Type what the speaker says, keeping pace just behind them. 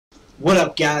What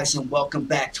up, guys, and welcome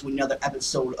back to another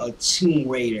episode of Tomb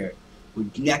Raider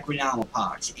with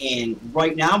Necronomepox. And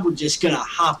right now, we're just gonna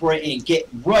hop right in, get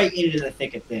right into the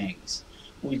thick of things.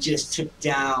 We just took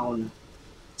down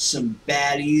some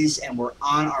baddies, and we're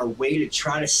on our way to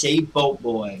try to save Boat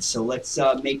Boy. So let's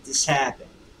make this happen.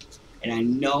 And I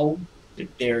know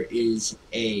that there is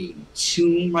a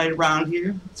tomb right around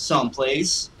here,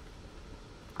 someplace.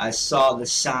 I saw the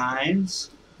signs.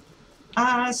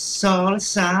 I saw the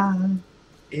sign.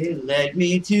 It led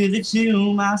me to the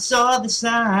tomb. I saw the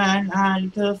sign. I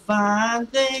need to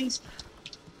find things.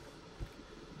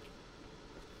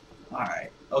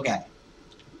 Alright, okay.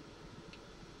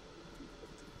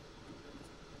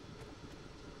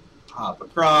 Hop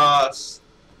across.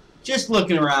 Just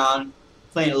looking around.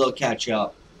 Playing a little catch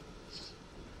up.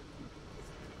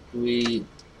 We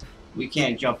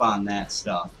can't jump on that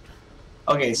stuff.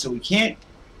 Okay, so we can't.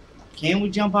 Can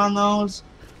we jump on those?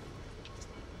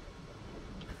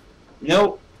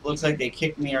 Nope. Looks like they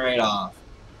kicked me right off.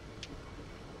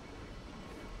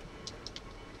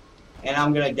 And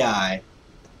I'm gonna die.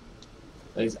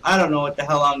 Because I don't know what the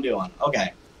hell I'm doing.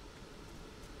 Okay.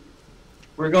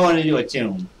 We're going into a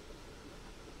tomb.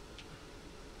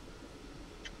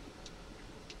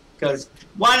 Because,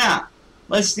 why not?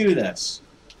 Let's do this.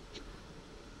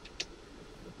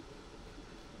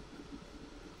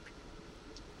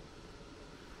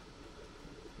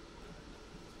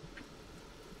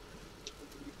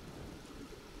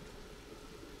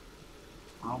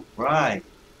 Alright.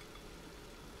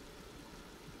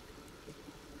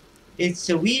 It's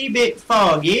a wee bit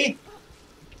foggy.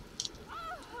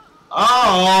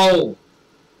 Oh!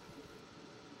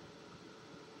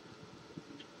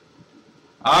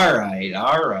 Alright,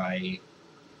 alright.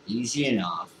 Easy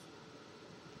enough.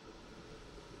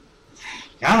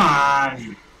 Come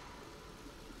on!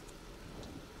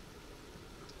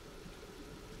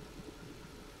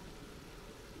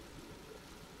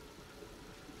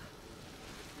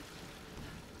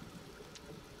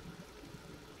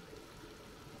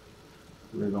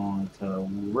 We're going to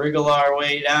wriggle our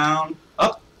way down.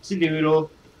 Up to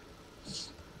doodle.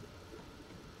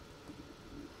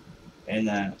 And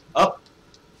then up.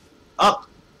 Up.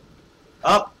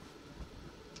 Up.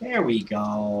 There we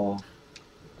go.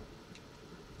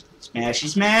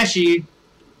 Smashy, smashy.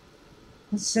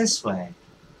 What's this way?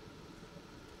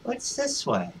 What's this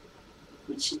way?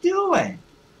 What you doing?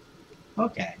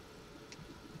 Okay.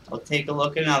 I'll take a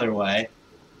look another way.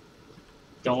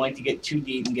 Don't like to get too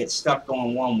deep and get stuck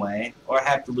going one way, or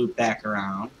have to loop back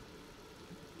around.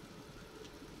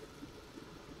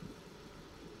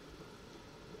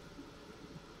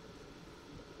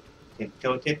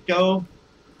 Tiptoe, tiptoe.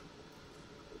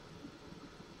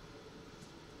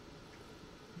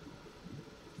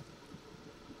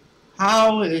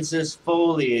 How is this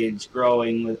foliage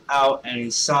growing without any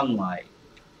sunlight?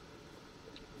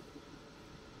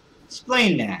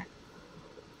 Explain that.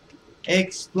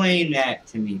 Explain that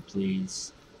to me,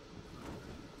 please.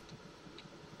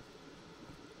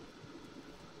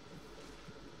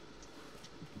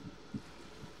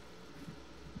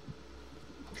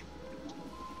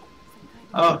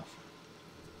 Oh.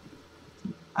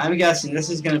 I'm guessing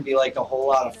this is going to be like a whole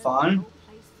lot of fun.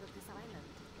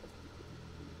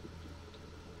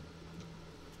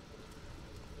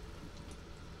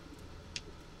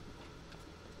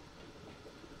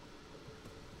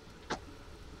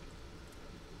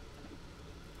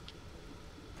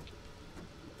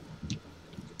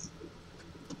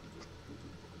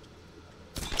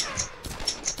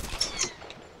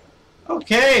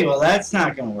 Okay, well that's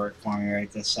not going to work for me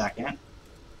right this second.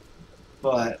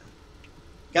 But,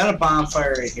 got a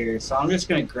bonfire right here, so I'm just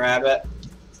going to grab it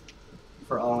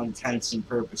for all intents and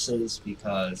purposes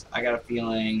because I got a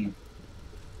feeling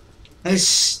this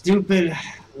stupid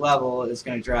level is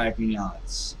going to drive me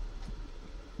nuts.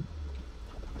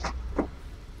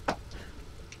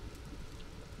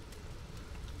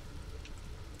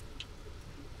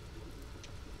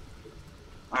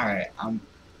 Alright,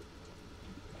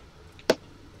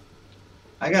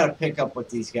 I gotta pick up what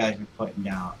these guys are putting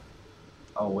down.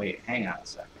 Oh wait, hang on a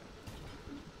second.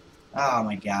 Oh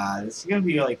my god, this is gonna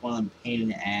be like one of them pain in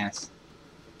the ass.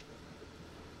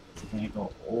 It's gonna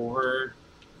go over.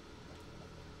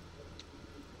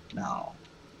 No.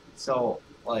 So,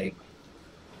 like,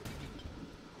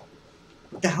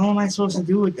 what the hell am I supposed to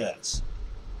do with this?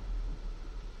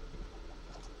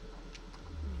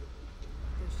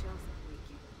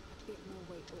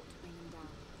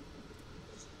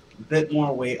 A bit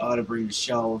more weight ought to bring the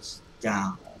shelves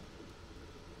down.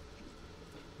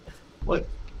 What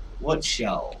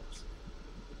shelves?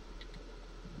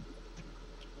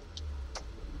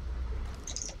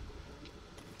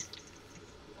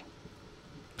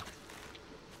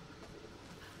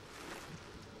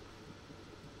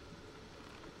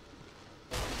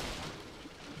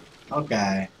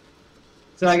 Okay.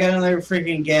 So I got another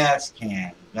freaking gas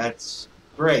can. That's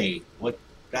great. What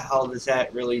the hell does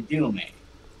that really do me?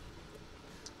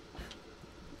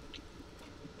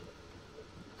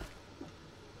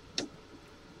 These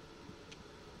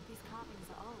carvings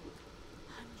are old.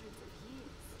 Hundreds of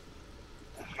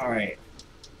years. Alright.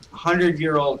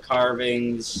 100-year-old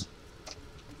carvings.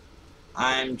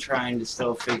 I'm trying to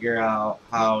still figure out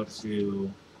how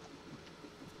to...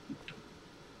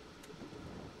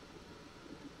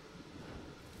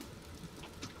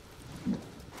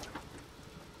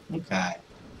 Okay.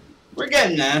 We're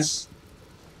getting this.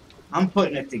 I'm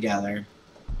putting it together.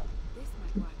 This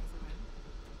might work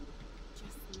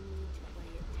as a room. Just need to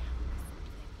weigh it down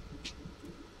with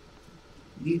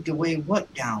something. Need to weigh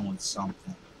what down with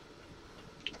something?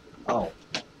 Oh.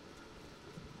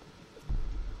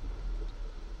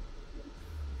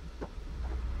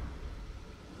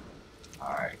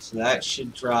 Alright, so that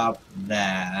should drop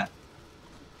that.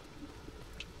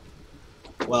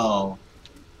 Well...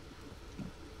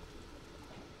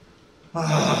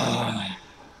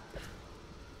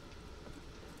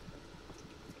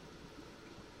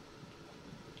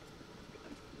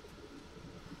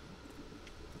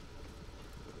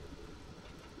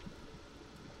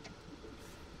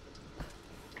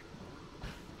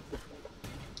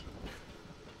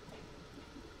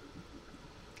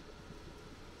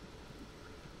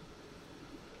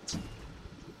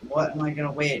 what am I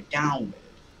gonna weigh it down with?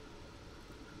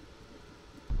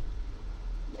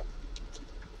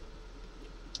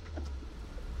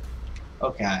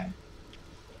 Okay.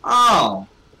 Oh!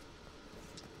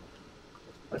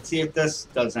 Let's see if this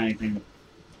does anything.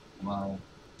 Well...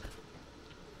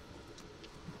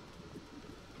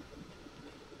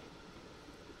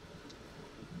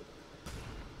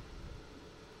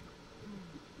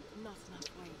 Not enough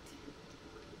weight.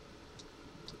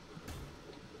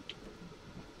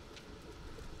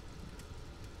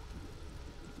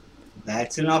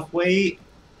 That's enough weight?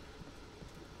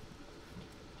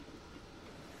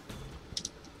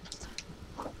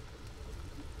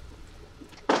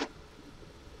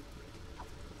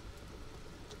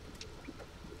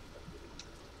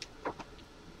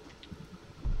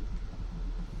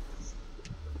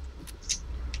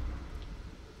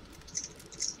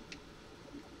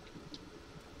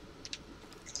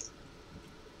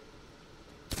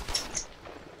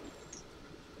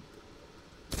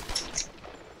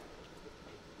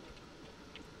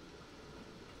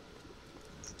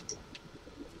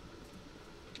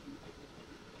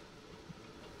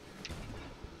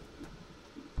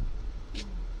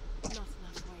 Not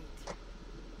enough weight.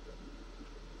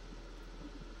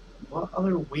 What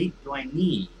other weight do I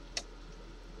need?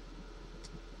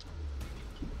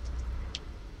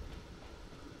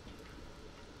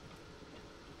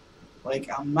 Like,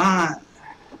 I'm not...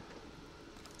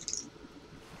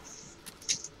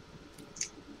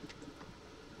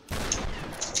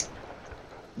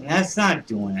 And that's not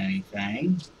doing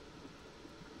anything.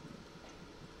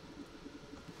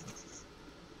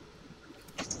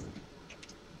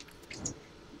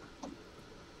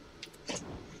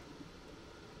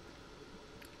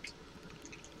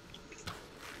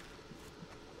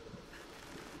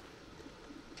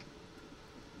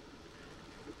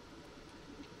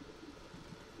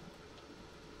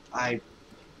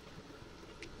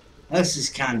 This is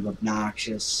kind of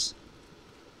obnoxious.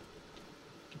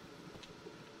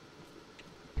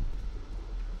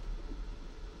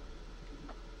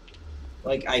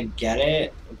 Like, I get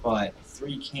it, but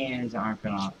 3 cans aren't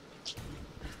gonna...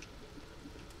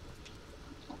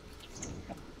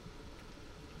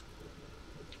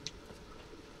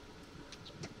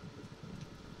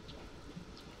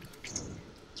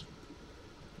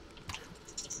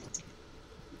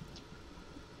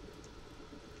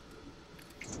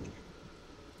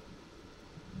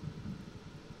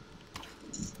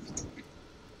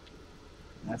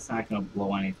 That's not gonna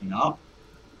blow anything up.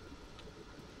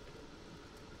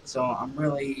 So I'm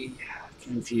really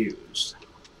confused.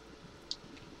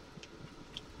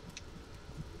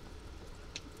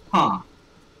 Huh.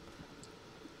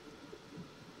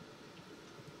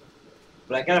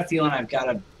 But I got a feeling I've got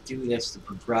to do this to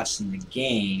progress in the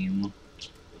game.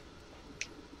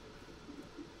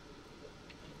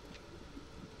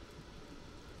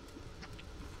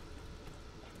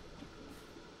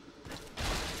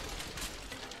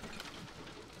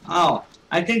 Oh,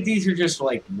 I think these are just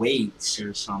like weights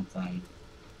or something.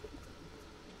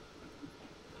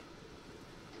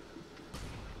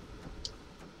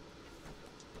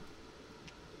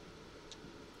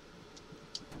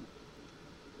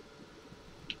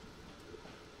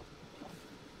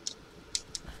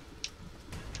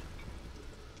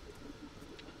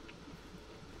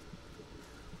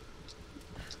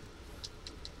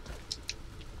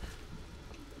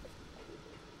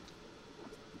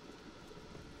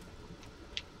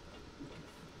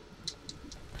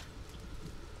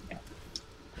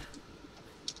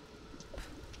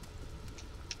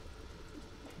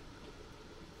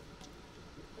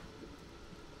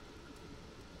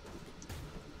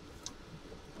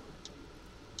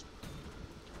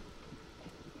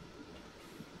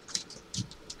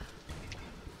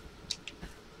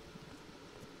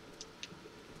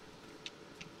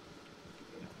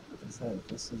 but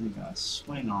this isn't gonna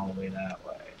swing all the way that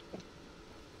way.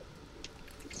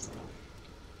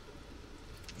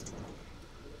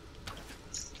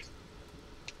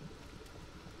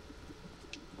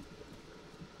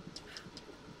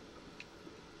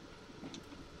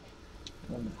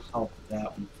 Doesn't help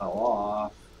that one fell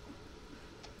off.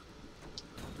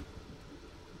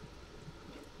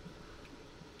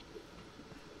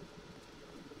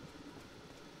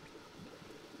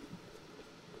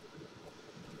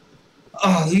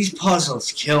 Oh, these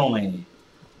puzzles kill me.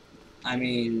 I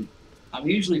mean, I'm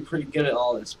usually pretty good at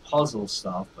all this puzzle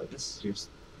stuff, but this is just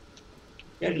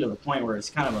getting to the point where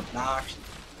it's kind of obnoxious.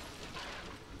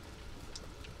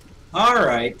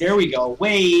 Alright, there we go.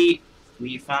 Wait.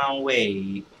 We found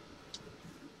wait.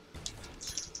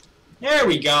 There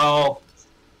we go.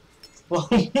 Well,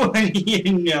 what do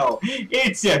you know?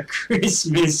 It's a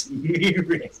Christmas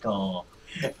miracle.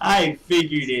 I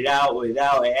figured it out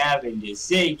without having to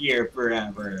sit here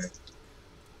forever.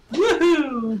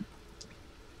 Woohoo!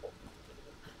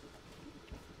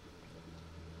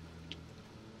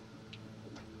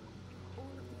 All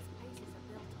of these places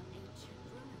are built on ancient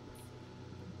ruins.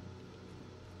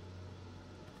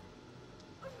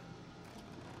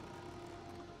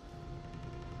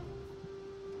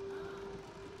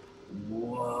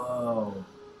 Whoa.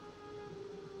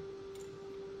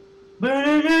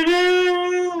 Ba-da-da-da!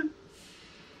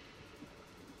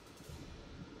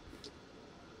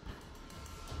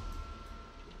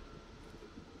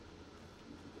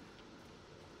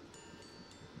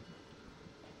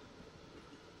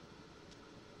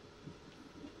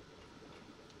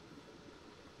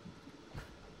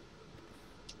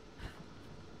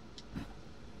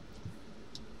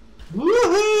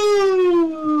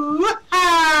 Woohoo!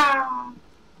 Wah-ha!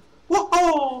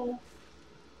 Whoa!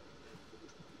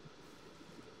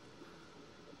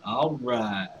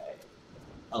 Alright.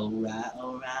 Alright,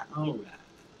 alright, alright.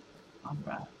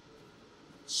 Alright.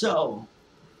 So.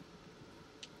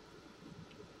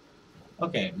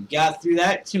 Okay, we got through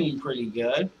that tune pretty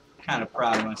good. Kind of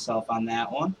proud of myself on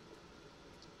that one.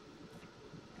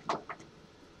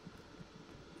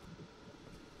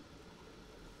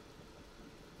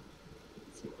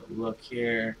 Take a look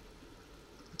here.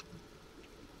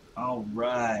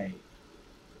 Alright.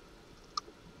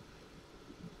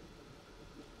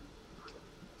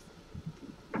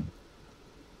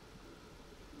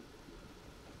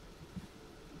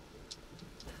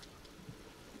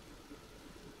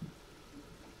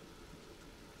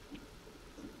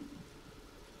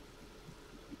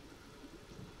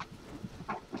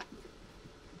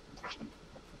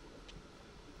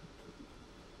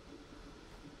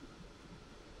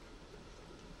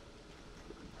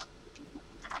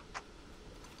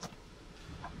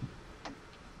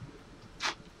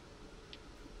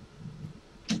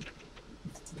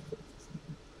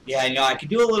 Yeah, I know I could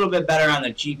do a little bit better on the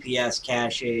GPS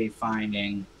cache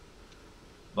finding,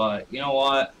 but you know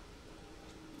what?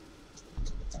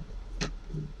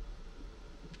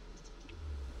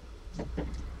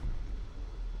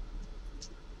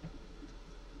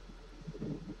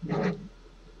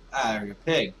 Ah, there's a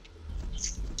pig.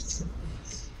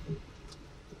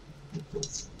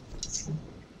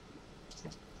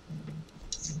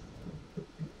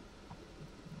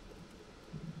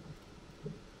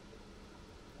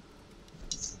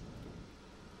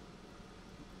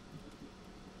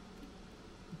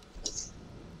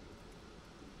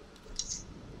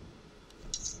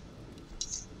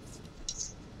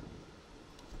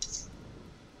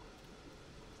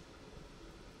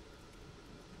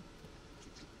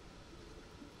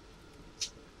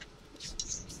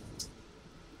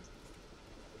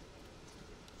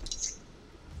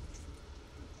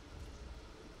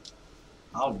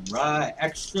 Alright,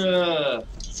 extra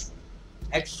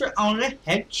on the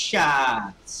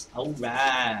headshots.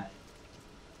 Alright.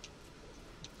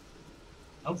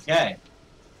 Okay.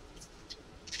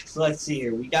 So let's see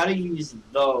here. We gotta use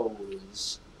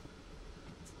those.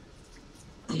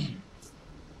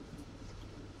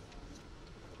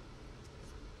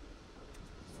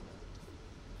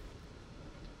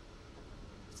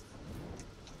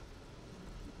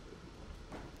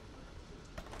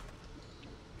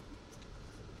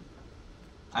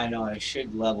 I know I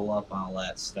should level up on all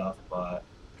that stuff, but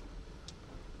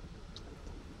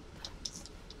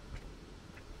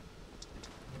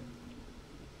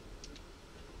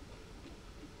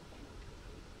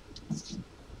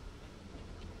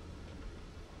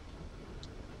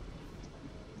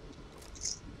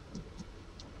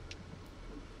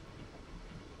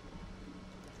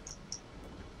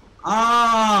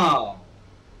oh!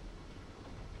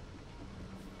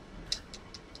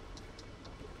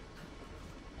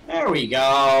 There we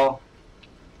go.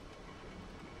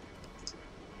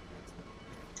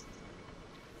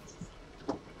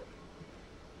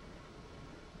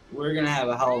 we're gonna have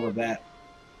a hell of a bet.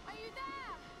 Are you there?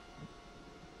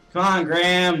 Come on,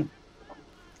 Graham.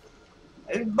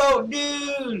 It's boat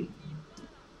dude.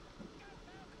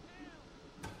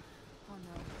 Oh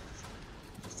no.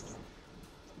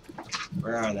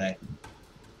 Where are they?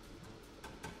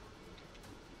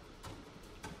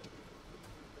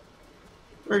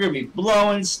 We're gonna be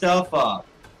blowing stuff up.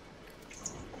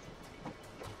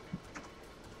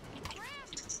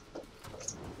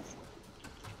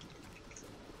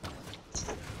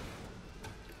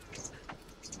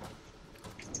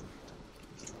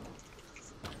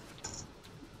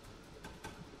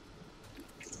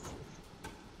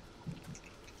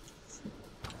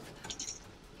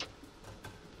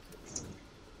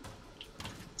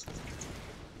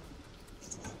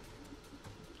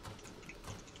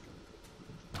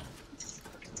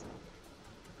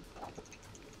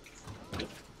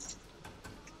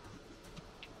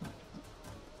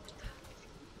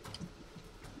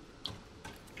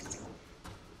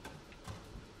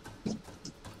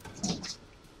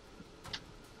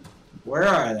 Where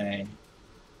are they?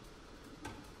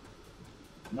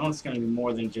 No, it's gonna be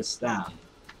more than just them.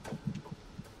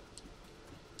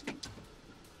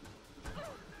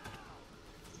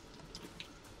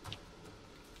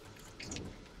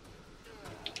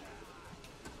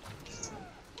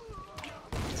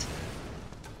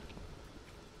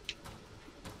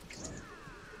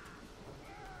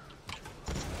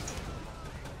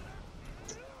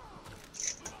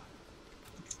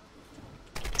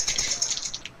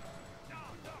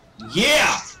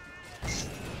 Yeah!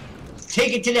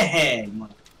 Take it to the head.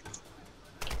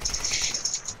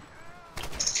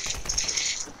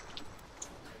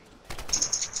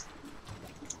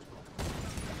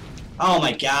 Oh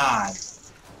my god.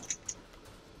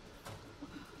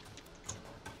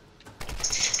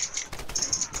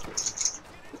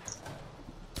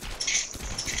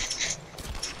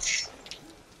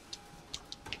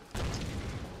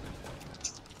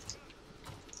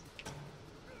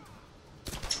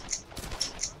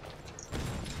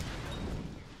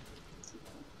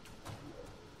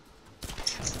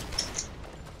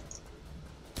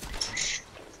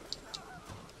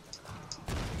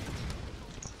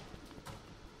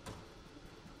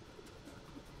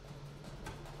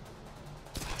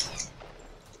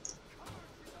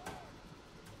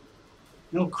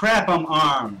 No crap, I'm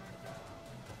armed.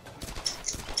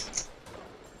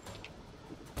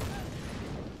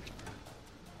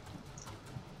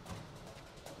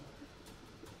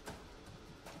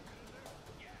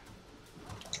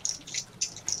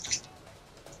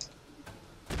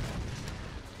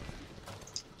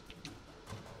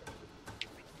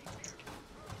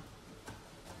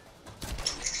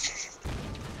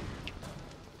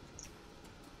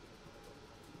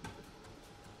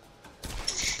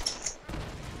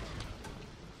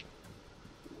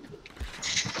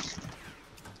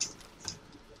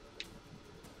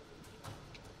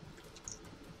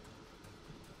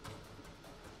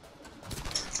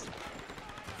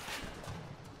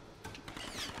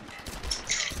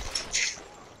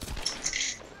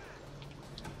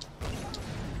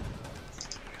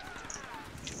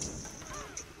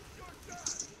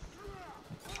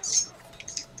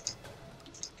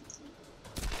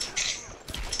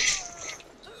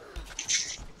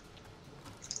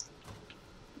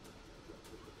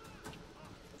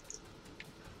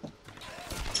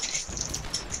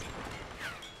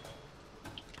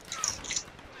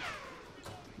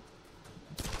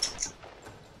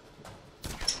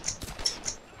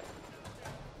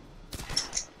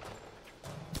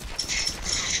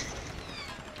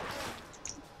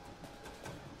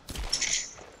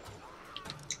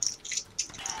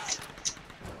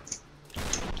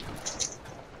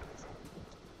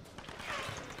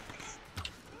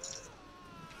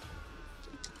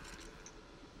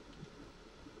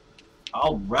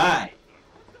 All right.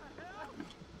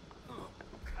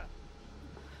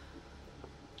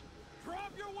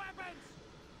 Drop your weapons.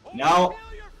 Or No.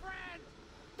 kill your friend.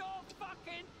 Don't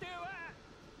fucking do it.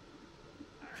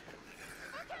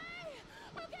 Okay.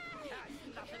 That's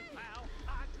nothing, pal.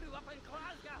 I grew up in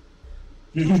Glasgow.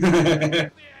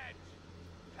 The edge.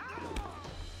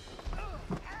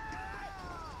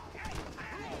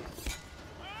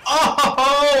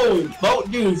 Oh,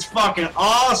 boat dude's fucking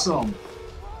awesome.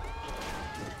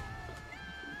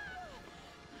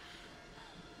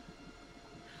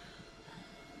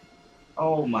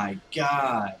 Oh my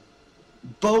god.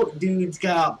 Boat dude's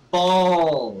got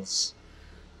balls.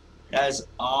 That's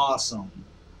awesome.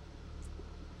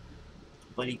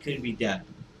 But he could be dead,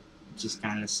 which is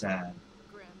kind of sad.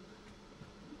 Grim.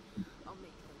 I'll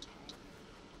make them pay.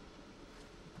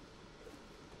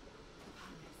 The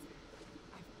palace.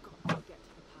 I've got to get to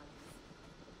the palace.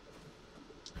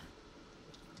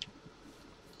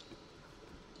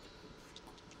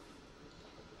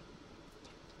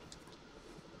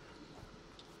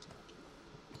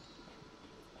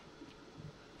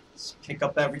 Let's pick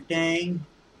up everything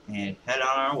and head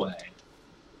on our way.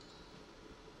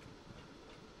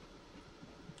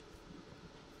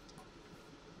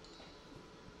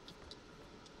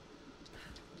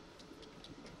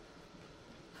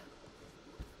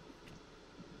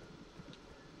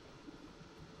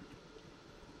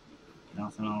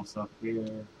 Nothing else up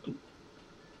here. Oop.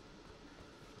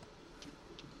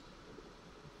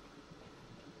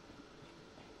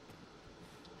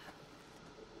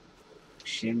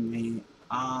 Shimmy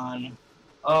on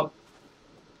up.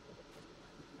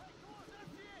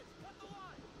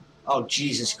 Oh,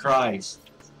 Jesus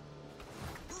Christ.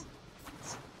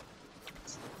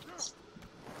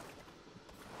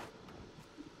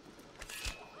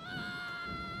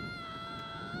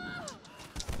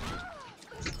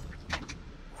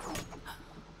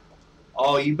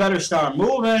 Oh, you better start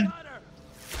moving.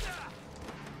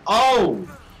 Oh!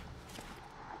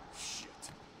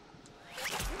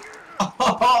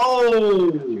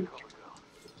 Oh!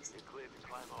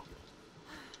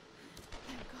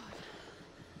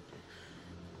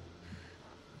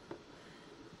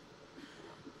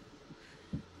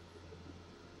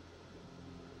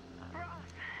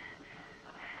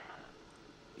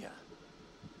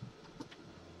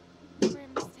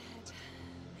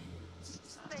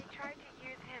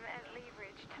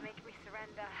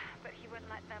 But he wouldn't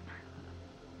let them.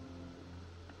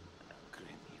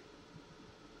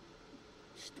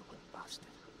 Stupid bastard.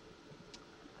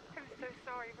 I'm so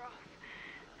sorry, Roth.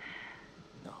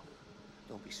 No,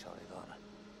 don't be sorry, Lara.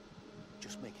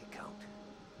 Just make it count.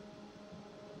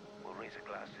 We'll raise a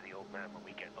glass to the old man when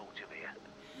we get out of here.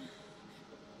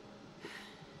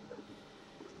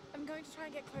 I'm going to try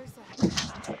and get closer.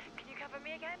 Can you cover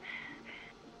me again?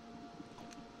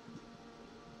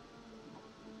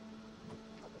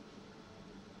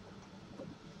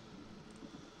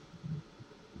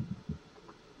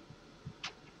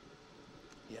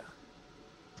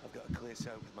 I've got a clear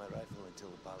sight with my rifle until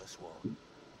the palace wall.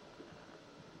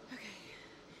 Okay.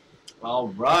 All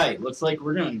right, looks like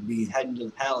we're going to be heading to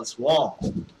the palace wall.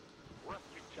 Rescue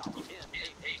chopper in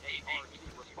 888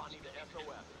 responding to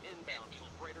SOS inbound from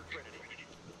Greater Trinity.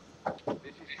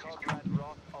 This is Conrad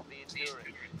Roth of the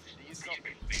Endurance. Do you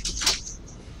copy?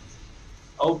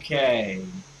 Okay.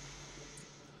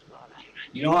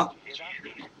 You know what? A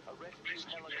rescue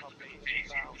helicopter is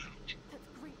inbound. That's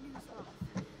great news, Roth.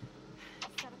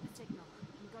 Set up a signal.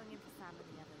 I'm going in for Sam and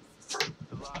the others.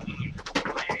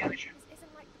 This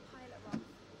isn't like the pilot, Roth.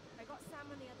 I got Sam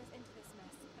and the others into this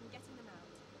mess. I'm getting them out.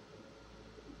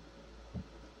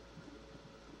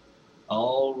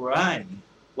 All right.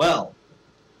 Well,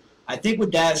 I think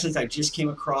with that, since I just came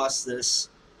across this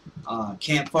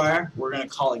campfire, we're going to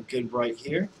call it good right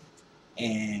here.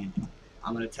 And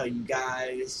I'm going to tell you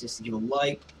guys just to give a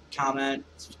like, comment,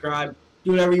 subscribe,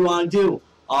 do whatever you want to do.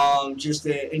 Just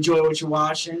to enjoy what you're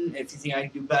watching. If you think I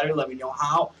can do better, let me know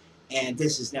how. And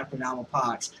this is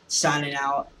Necronomepox signing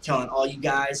out, telling all you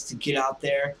guys to get out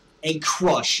there and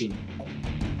crush it.